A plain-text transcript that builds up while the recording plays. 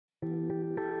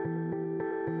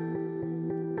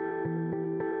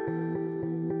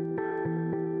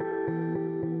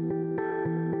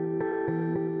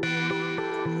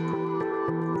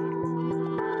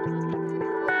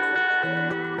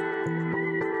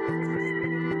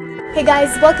Hey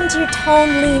guys, welcome to your Tone,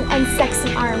 Lean, and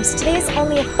Sexy Arms. Today is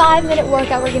only a 5-minute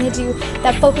workout we're going to do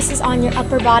that focuses on your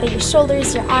upper body, your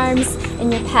shoulders, your arms,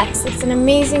 and your pecs. It's an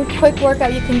amazing, quick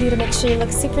workout you can do to make sure you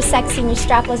look super sexy in your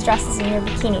strapless dresses and your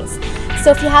bikinis.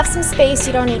 So if you have some space,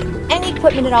 you don't need any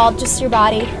equipment at all, just your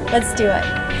body, let's do it.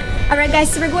 Alright guys,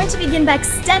 so we're going to begin by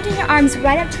extending your arms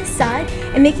right up to the side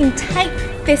and making tight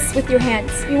fists with your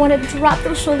hands. You want to drop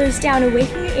those shoulders down away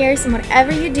from your ears, and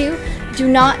whatever you do, do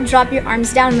not drop your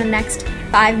arms down in the next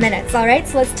 5 minutes, alright?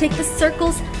 So let's take the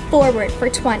circles forward for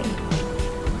 20.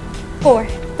 4,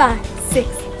 5, 6,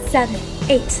 7,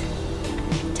 8.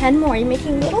 10 more. You're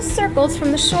making little circles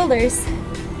from the shoulders,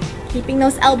 keeping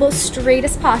those elbows straight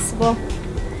as possible.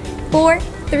 4,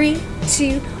 3,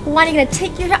 2, 1. You're going to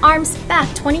take your arms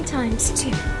back 20 times.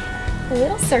 2.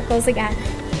 Little circles again.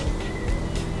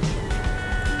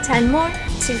 10 more.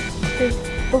 2, 3,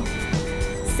 4,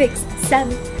 6,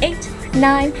 7, 8,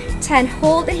 9, 10.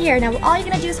 Hold it here. Now all you're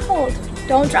going to do is hold.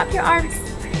 Don't drop your arms.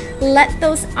 Let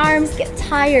those arms get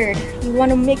tired. You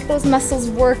want to make those muscles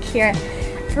work here.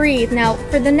 Breathe. Now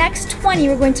for the next 20,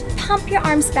 we're going to pump your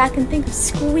arms back and think of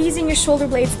squeezing your shoulder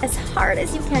blades as hard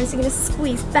as you can. So you're going to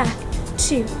squeeze back.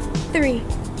 2, 3,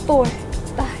 4,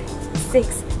 5,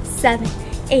 6, 7,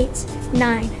 8,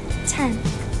 9, 10,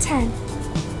 10,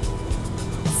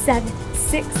 7,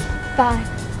 6,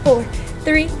 5, 4,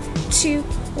 3, 2,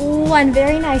 1.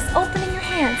 Very nice. Opening your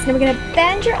hands. Now we're going to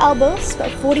bend your elbows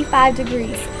about 45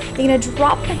 degrees. You're going to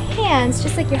drop the hands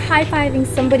just like you're high-fiving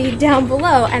somebody down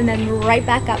below, and then right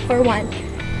back up for 1,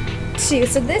 2.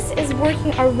 So this is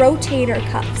working our rotator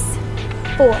cuffs.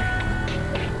 4,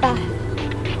 5,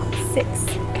 6.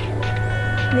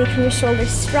 Making your shoulders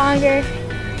stronger,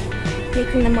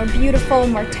 making them more beautiful,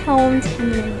 more toned,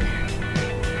 and lean.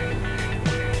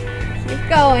 Keep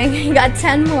going. You got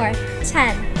 10 more.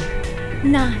 10.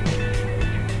 9,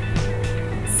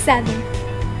 7,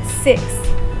 6,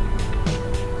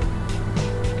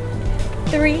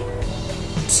 3,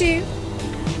 2,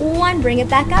 1. Bring it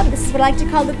back up. This is what I like to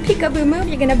call the peekaboo move.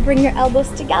 You're going to bring your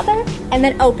elbows together and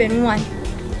then open. 1,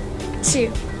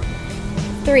 2,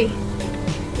 3.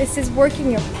 This is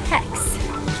working your pecs.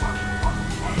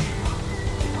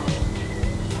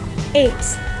 8,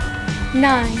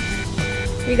 9.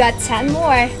 You got 10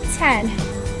 more. 10.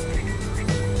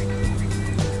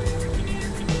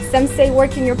 Some say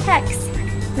working your pecs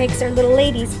makes our little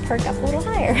ladies perk up a little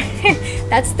higher.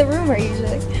 That's the rumor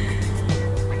usually.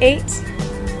 8,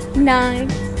 9,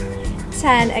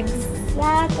 10.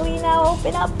 Exactly. Now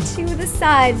open up to the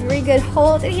side. Very good.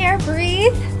 Hold it here.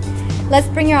 Breathe. Let's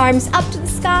bring your arms up to the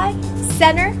sky,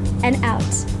 center, and out.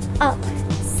 Up,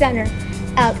 center,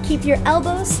 out. Keep your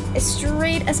elbows as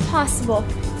straight as possible.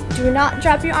 Do not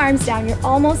drop your arms down. You're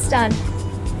almost done.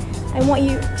 I want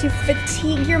you to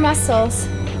fatigue your muscles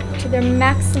to their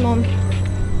maximum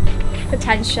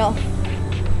potential.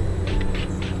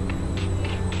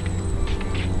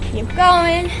 Keep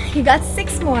going. You got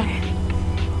 6 more.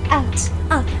 Out,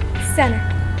 up, center,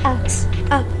 out,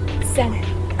 center,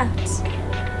 out.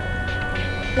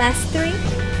 Last 3,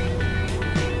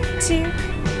 2,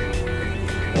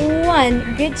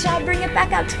 1. Good job. Bring it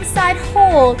back out to the side.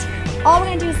 Hold. All we're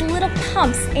going to do is little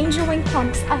pumps, angel wing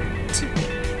pumps. Up, 2.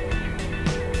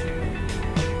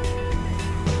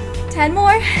 10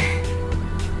 more.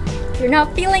 If you're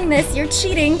not feeling this, you're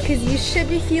cheating because you should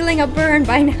be feeling a burn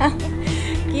by now.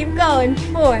 Keep going.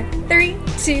 4, 3,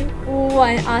 2,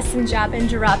 1. Awesome job. And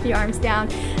drop your arms down.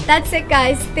 That's it,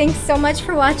 guys. Thanks so much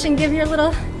for watching. Give your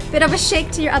little bit of a shake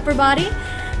to your upper body.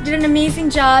 You did an amazing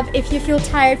job. If you feel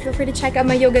tired, feel free to check out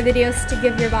my yoga videos to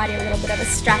give your body a little bit of a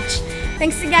stretch.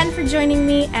 Thanks again for joining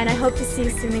me, and I hope to see you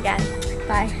soon again.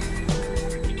 Bye.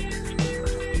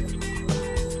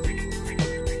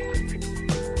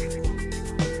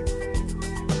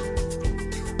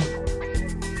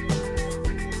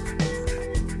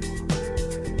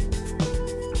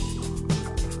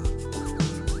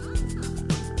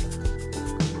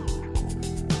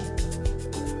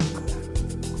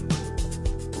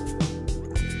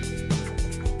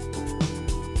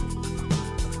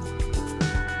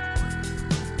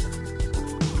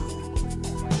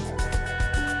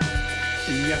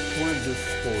 Il n'y a point de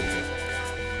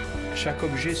fraude. Chaque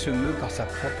objet se meut par sa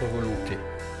propre volonté.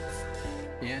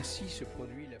 Et ainsi se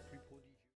produit la